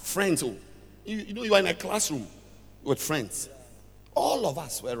 I had friends you are in a classroom with friends. All of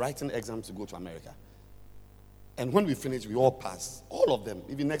us were writing exams to go to America. And when we finished, we all passed. All of them,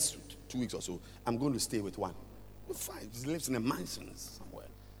 even next 2 weeks or so, I'm going to stay with one. Fine, he lives in a mansion somewhere.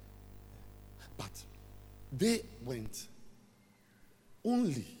 But they went.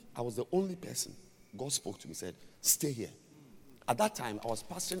 I was the only person. God spoke to me, said, stay here. At that time, I was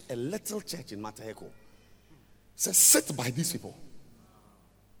pastoring a little church in Mataheko. Said, sit by these people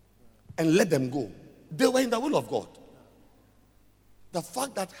and let them go. They were in the will of God. The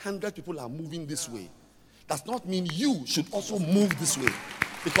fact that 100 people are moving this way does not mean you should also move this way.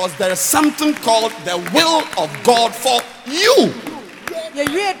 Because there is something called the will of God for you.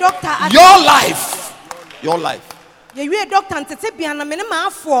 Your life. Your life. Ye doctor ntete bia na mene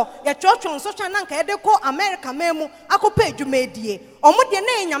maafo ye twotwo nso na nka ye de ko America memu akopa adwumadie omo de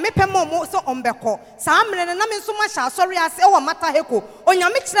na enyame pem omo so ombeko saa mene na me nso ma sha asori ase e wo mata heko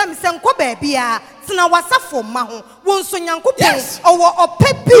onyame kire me se nko ba bia tena wasafo ma ho wo nso nyankopon owo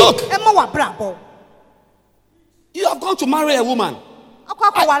opepi e ma wabrabo. You have gone to marry a woman.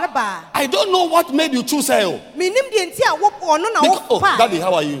 I don't know what made you choose her. Minim de nti a wo ono na wo pa. Daddy,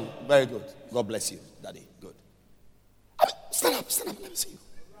 how are you? Very good. God bless you. Daddy, good. Stand up, let me see you.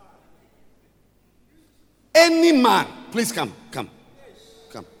 Any man, please come.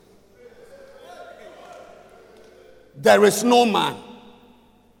 There is no man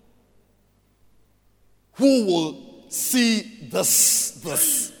who will see this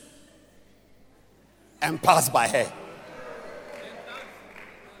and pass by her.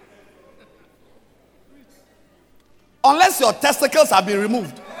 Unless your testicles have been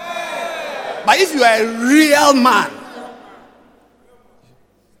removed. But if you are a real man,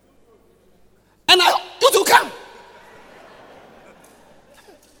 and you to come.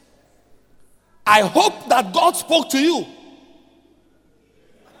 I hope that God spoke to you.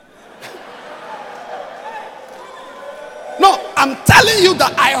 No, I'm telling you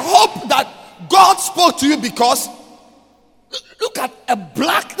that I hope that God spoke to you, because look at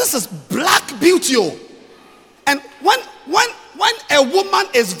this is black beauty. And when a woman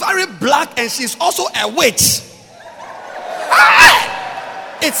is very black and she's also a witch,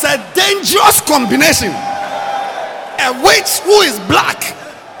 it's a dangerous combination. A witch who is black.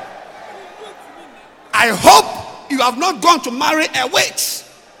 I hope you have not gone to marry a witch.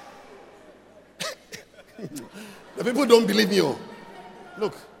 The people don't believe me.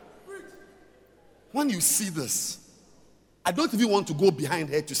 Look, when you see this, I don't even want to go behind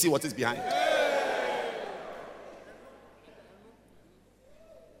her to see what is behind.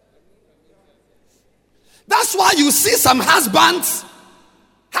 That's why you see some husbands,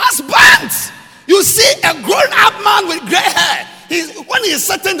 you see a grown-up man with gray hair. When he's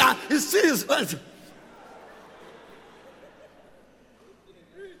sitting down, he sees.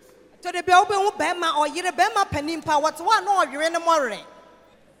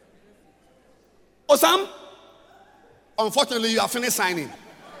 Osam, unfortunately, you are finished signing.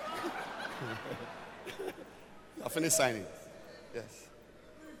 You are finished signing. Yes.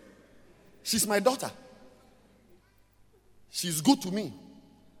 She's my daughter. She's good to me.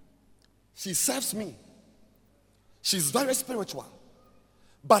 She serves me. She's very spiritual.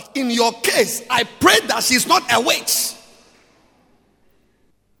 But in your case, I pray that she's not a witch.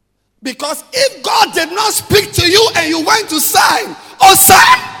 Because if God did not speak to you and you went to sign,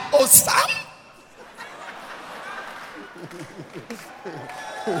 Osam.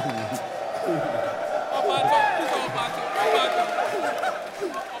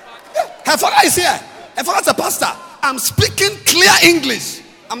 Her father is here. Her father's a pastor. I'm speaking clear English.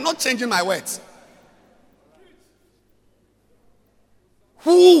 I'm not changing my words.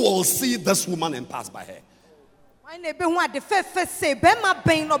 Who will see this woman and pass by her?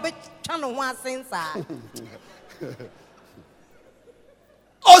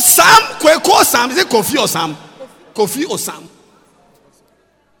 Osam, Kweko Osam, is it Kofi Osam? Kofi Osam.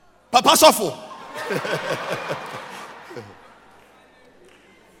 Papa Sofo.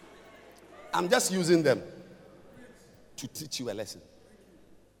 I'm just using them to teach you a lesson.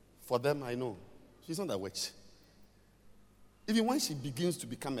 For them, I know she's not a witch. Even when she begins to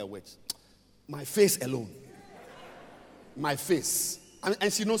become a witch, my face alone, my face,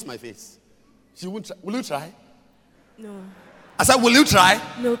 and she knows my face. She won't try. Will you try? No. I said, will you try?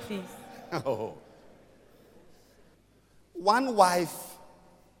 No, please. Oh. One wife,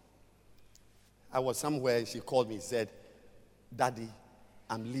 I was somewhere, she called me, said, Daddy,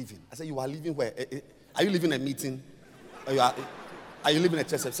 I'm leaving. I said, you are leaving where? Are you leaving a meeting? Are you leaving a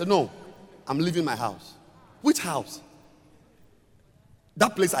church? I said, no, I'm leaving my house. Which house?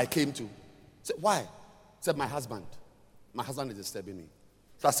 That place I came to. I said, why? I said, my husband. My husband is disturbing me.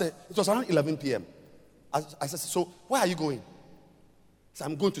 So I said, it was around 11 p.m. I said, so where are you going? I said,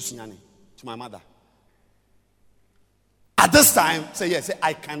 I'm going to Sunyani, to my mother. At this time, say yes, say,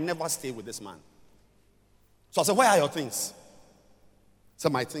 I can never stay with this man. So I said, where are your things? So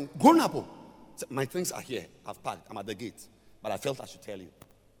my things, grown up. So my things are here. I've packed. I'm at the gate. But I felt I should tell you.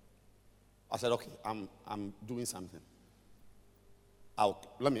 I said, okay, I'm doing something.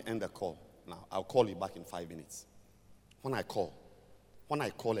 Let me end the call now. I'll call you back in 5 minutes. When I call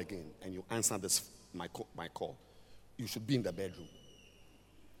again and you answer my call, you should be in the bedroom.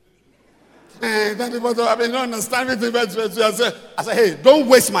 That people don't understand me. I said, hey, don't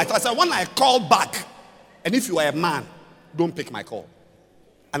waste my time. I said, when I call back, and if you are a man, don't pick my call.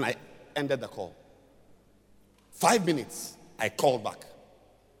 And I ended the call. 5 minutes, I called back.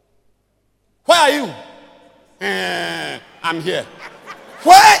 Where are you? I'm here.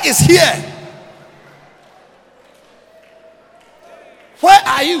 Where is here? Where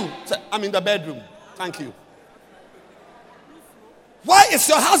are you? I'm in the bedroom. Thank you. Where is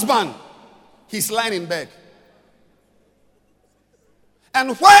your husband? He's lying in bed.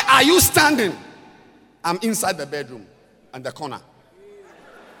 And where are you standing? I'm inside the bedroom and the corner.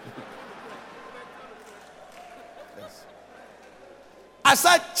 Yes. I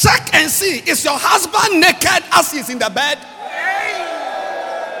said, check and see. Is your husband naked as he's in the bed?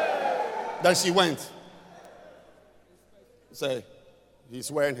 Then she went. Say,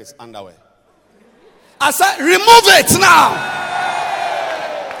 he's wearing his underwear. I said, remove it now.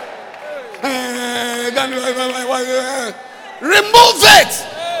 Remove it.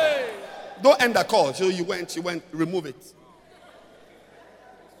 Don't end the call. So you went, remove it.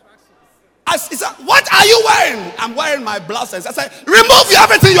 He said, what are you wearing? I'm wearing my blouses. I said, remove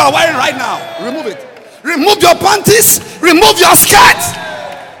everything you are wearing right now. Remove it. Remove your panties. Remove your skirt.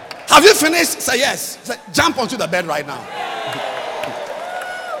 Have you finished? Say yes. Say, jump onto the bed right now.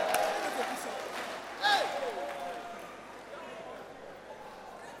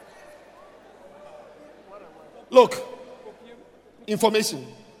 Look, information.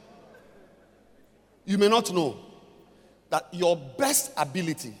 You may not know that your best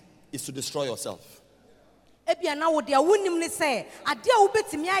ability is to destroy yourself. You see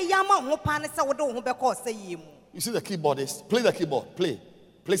the keyboardist? Play the keyboard. Play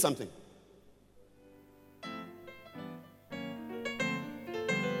something.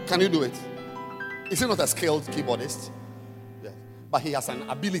 Can you do it? Is he not a skilled keyboardist? Yes. But he has an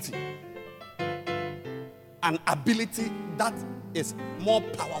ability. An ability that is more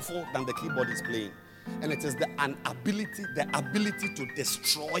powerful than the keyboard is playing. And it is the ability to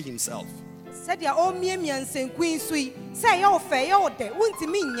destroy himself. There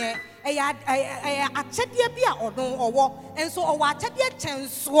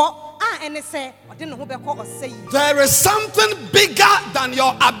is something bigger than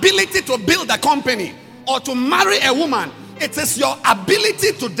your ability to build a company or to marry a woman. It is your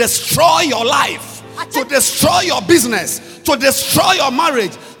ability to destroy your life, to destroy your business, to destroy your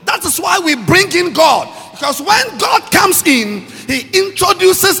marriage. That is why we bring in God. Because when God comes in, he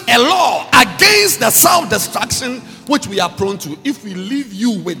introduces a law against the self-destruction which we are prone to. If we leave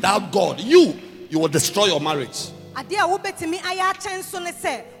you without God, you will destroy your marriage.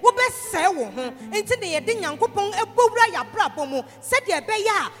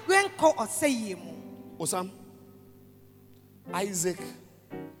 Osam, Isaac,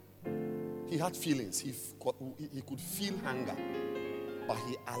 he had feelings. He could feel hunger. But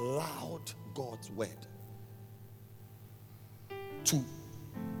he allowed God's word to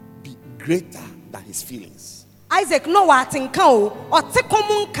be greater than his feelings. Isaac no watinka o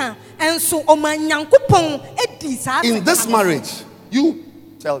and so in this marriage, you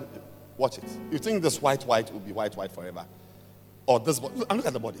watch it. You think this white will be white forever? Or this body? And look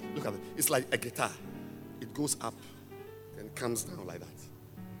at the body. Look at it. It's like a guitar. It goes up and comes down like that.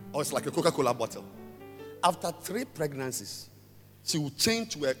 Or it's like a Coca-Cola bottle. After 3 pregnancies, she will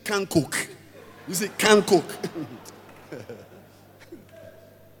change to a can Coke. You see, can Coke.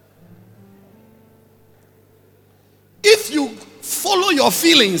 If you follow your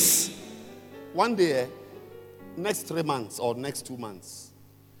feelings, one day, next 3 months or next 2 months,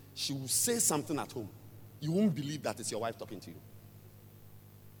 she will say something at home. You won't believe that it's your wife talking to you.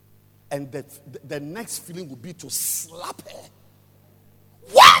 And the next feeling will be to slap her.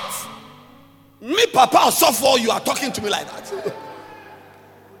 What? Me, Papa Osofo, you are talking to me like that.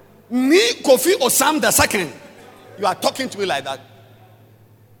 Me, Kofi Osam II, you are talking to me like that.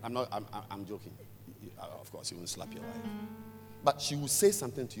 I'm joking. Of course, you won't slap your wife. But she will say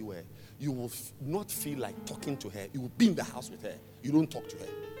something to you where you will not feel like talking to her. You will be in the house with her. You don't talk to her.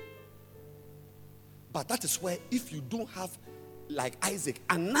 But that is where, if you don't have, like Isaac,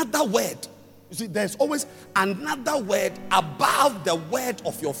 another word. You see, there's always another word above the word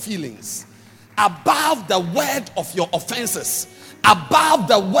of your feelings, above the word of your offenses, above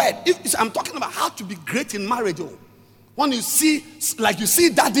the word. I'm talking about how to be great in marriage. When you see, like you see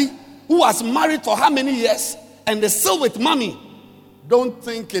daddy who was married for how many years and is still with mommy, don't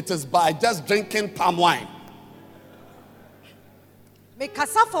think it is by just drinking palm wine. Me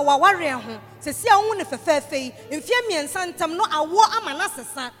kasafa wa ware ho sesi a wo ne fefefe mfie miensantam no awo amana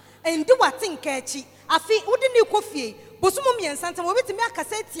sesa endi watinka achi afi wodi ne kofie bosumo miensantam obetimi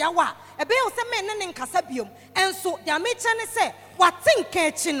akasa tia wa ebe yo se me ne nkasa biom enso de ameche ne se watinka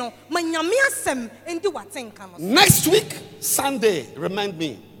achi no manyame asem endi watinka no. Next week Sunday, remind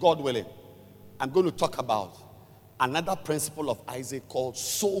me, God willing, I'm going to talk about another principle of Isaac called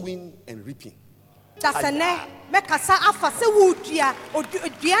sowing and reaping. I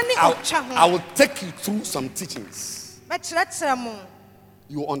will take you through some teachings.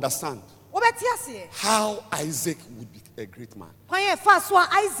 You will understand how Isaac would be a great man.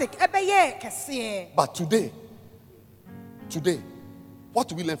 But today, what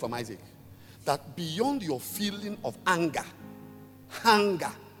do we learn from Isaac? That beyond your feeling of anger,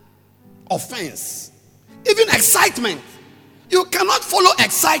 hunger, offense, even excitement, you cannot follow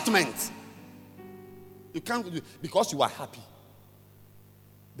excitement. You can't, because you are happy.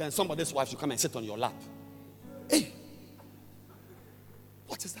 Then somebody's wife should come and sit on your lap. Hey,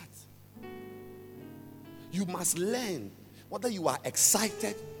 what is that? You must learn whether you are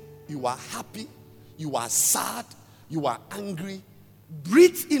excited, you are happy, you are sad, you are angry,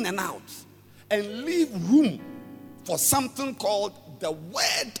 breathe in and out and leave room for something called the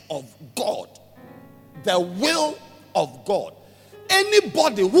word of God, the will of God.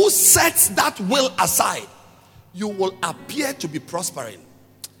 Anybody who sets that will aside, you will appear to be prospering,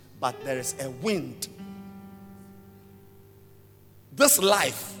 but there is a wind. This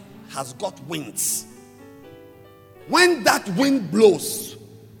life has got winds. When that wind blows,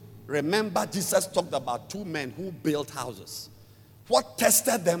 remember Jesus talked about two men who built houses. What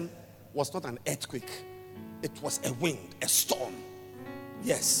tested them was not an earthquake. It was a wind, a storm.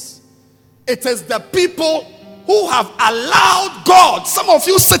 Yes. It is the people who have allowed God. Some of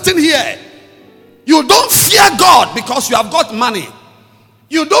you sitting here, you don't fear God because you have got money.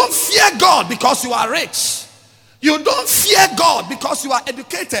 You don't fear God because you are rich. You don't fear God because you are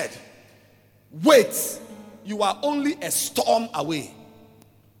educated. Wait, you are only a storm away.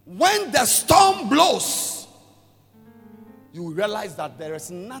 When the storm blows, you realize that there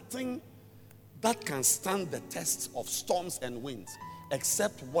is nothing that can stand the test of storms and winds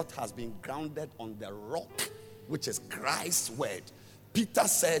except what has been grounded on the rock, which is Christ's word. Peter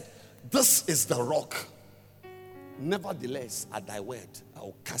said, "This is the rock. Nevertheless, at thy word, I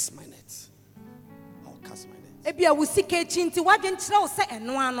will cast my net." I will cast my net. Ebia wusike chinti wadwenkyerɛ wo sɛ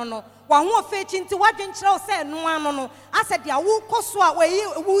ɛno ano no waho ofe chinti wadwenkyerɛ wo sɛ ɛno ano no asɛ dia wo kɔso a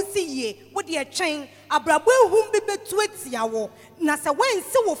wɔyi wo si yie wo de atwɛn abrabo ehum bi betu atia wo na sɛ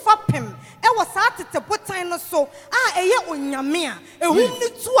wensi wo fa pem ɛwɔ saa tete botan no so a ɛyɛ onyame a ehum ni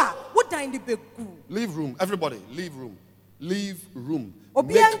tu a wo dan de begu. Leave room, everybody. Leave room. Leave room.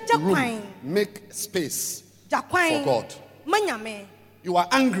 Make room. Make space for God. Manyame. You are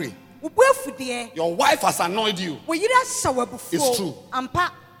angry. Your wife has annoyed you. It's true.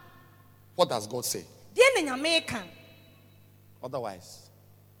 What does God say? Otherwise,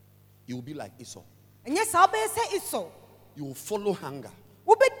 you will be like Esau. You will follow hunger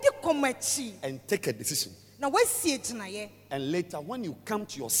and take a decision. And later, when you come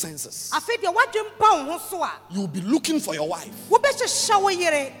to your senses, you will be looking for your wife.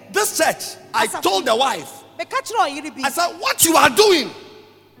 This church, I told the wife, I said, what you are doing,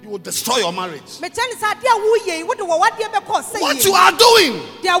 you will destroy your marriage. What you are doing,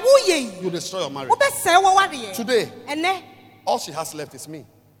 you will destroy your marriage. Today, all she has left is me,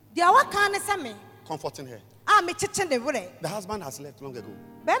 comforting her. The husband has left long ago.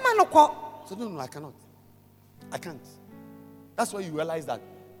 So no, I cannot. I can't. That's why you realize that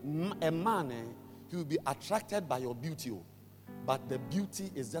a man, he will be attracted by your beauty, but the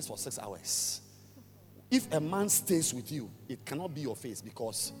beauty is just for 6 hours. If a man stays with you, it cannot be your face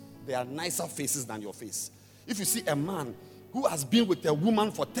because there are nicer faces than your face. If you see a man who has been with a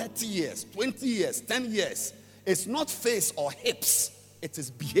woman for 30 years, 20 years, 10 years, it's not face or hips, it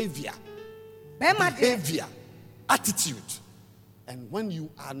is behavior. Behavior, attitude. And when you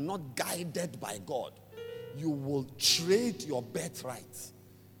are not guided by God, you will trade your birthright.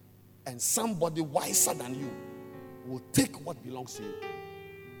 And somebody wiser than you will take what belongs to you.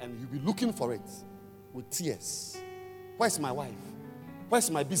 And you'll be looking for it with tears. Where's my wife? Where's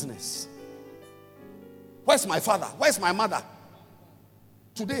my business? Where's my father? Where's my mother?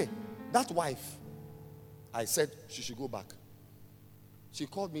 Today, that wife, I said she should go back. She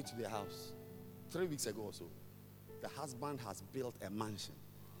called me to their house 3 weeks ago or so. The husband has built a mansion.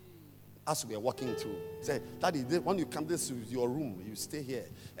 As we are walking through, said, Daddy, when you come, this is your room. You stay here,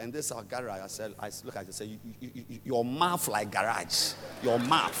 and this is our garage. I look at it, say, your mouth like garage. Your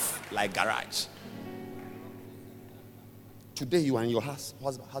mouth like garage. Today you are in your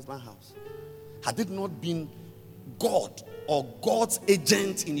husband's house. Had it not been God or God's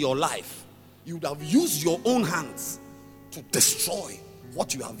agent in your life, you would have used your own hands to destroy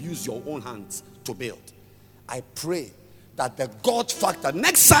what you have used your own hands to build. I pray that the God factor,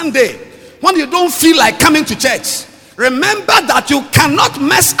 next Sunday, when you don't feel like coming to church, remember that you cannot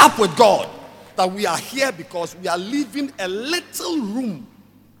mess up with God. That we are here because we are leaving a little room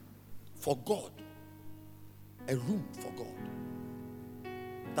for God. A room for God.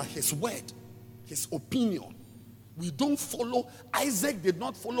 That his word, his opinion, we don't follow. Isaac did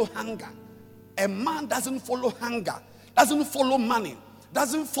not follow hunger. A man doesn't follow hunger, doesn't follow money,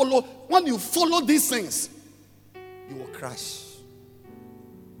 doesn't follow. When you follow these things, you will crash.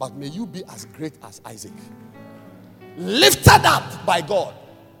 But may you be as great as Isaac, lifted up by God.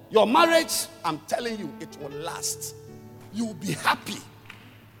 Your marriage, I'm telling you, it will last. You will be happy.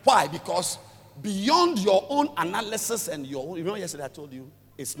 Why? Because beyond your own analysis and your own, you know, yesterday I told you,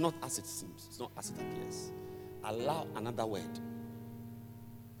 it's not as it seems, it's not as it appears. Allow another word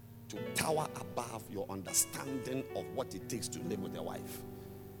to tower above your understanding of what it takes to live with a wife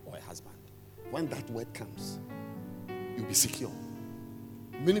or a husband. when that word comes, you'll be secure.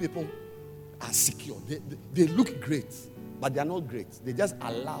 Many people are secure. They look great, but they are not great. They just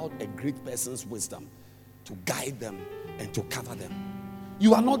allowed a great person's wisdom to guide them and to cover them.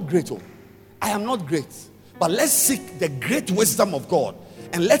 You are not great, I am not great. But let's seek the great wisdom of God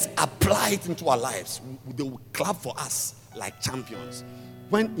and let's apply it into our lives. They will clap for us like champions.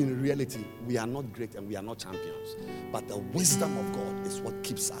 When in reality, we are not great and we are not champions. But the wisdom of God is what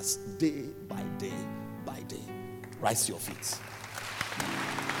keeps us day by day by day. Rise to your feet.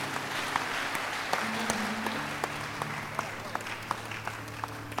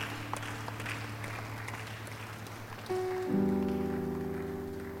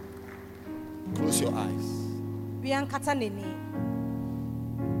 Close your eyes.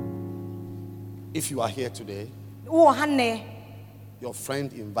 If you are here today, your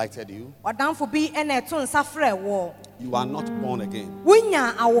friend invited you, you are not born again.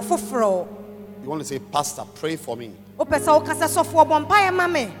 You want to say, Pastor, pray for me. I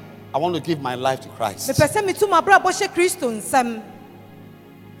want to give my life to Christ.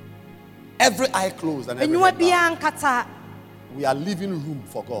 Every eye closed and every head bowed. We are leaving room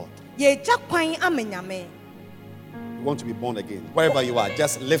for God. You want to be born again. Wherever you are,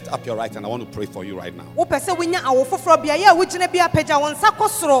 just lift up your right hand. I want to pray for you right now.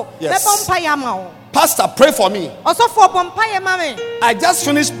 Yes. Pastor, pray for me. I just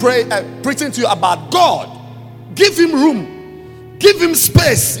finished preaching to you about God. Give him room. Give him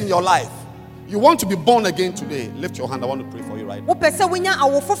space in your life. You want to be born again today? Lift your hand. I want to pray for you right now.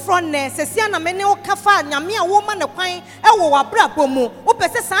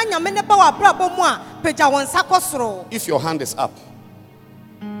 If your hand is up,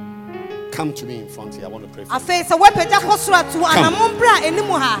 come to me in front here. I want to pray for you.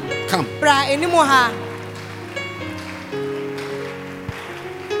 Come.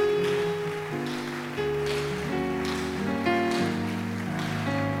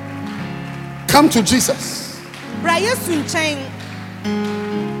 Come to Jesus.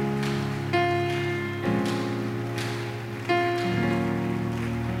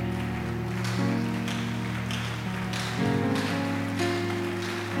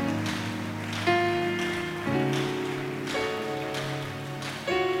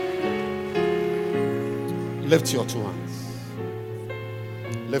 Lift your two hands.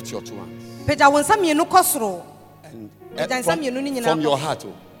 Lift your two hands. And from your heart,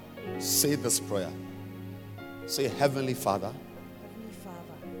 say this prayer. Say, Heavenly Father,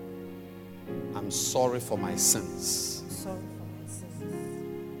 I'm sorry for my sins.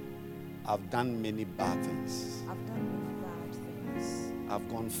 I've done many bad things. I've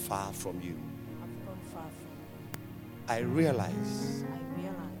gone far from you. I realize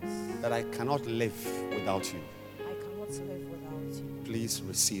that I cannot live without you. Please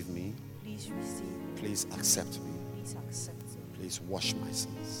receive me. Please accept me. Please wash my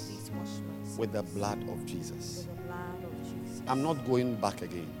sins with the blood of Jesus. I'm not going back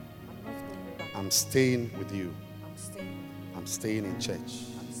again. I'm staying with you. I'm staying in church.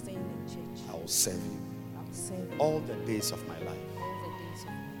 I will serve you all the days of my life.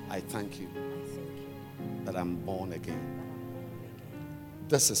 I thank you that I'm born again.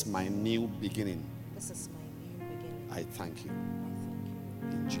 This is my new beginning. I thank you.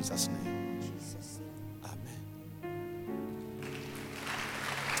 In Jesus' name. Amen.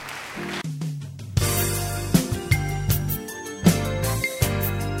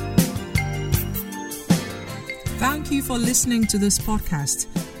 Thank you for listening to this podcast.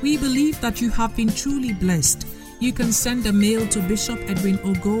 We believe that you have been truly blessed. You can send a mail to Bishop Edwin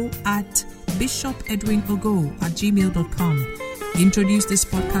Ogo at bishopedwinogo@gmail.com. Introduce this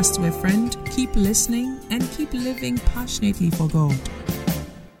podcast to a friend, keep listening, and keep living passionately for God.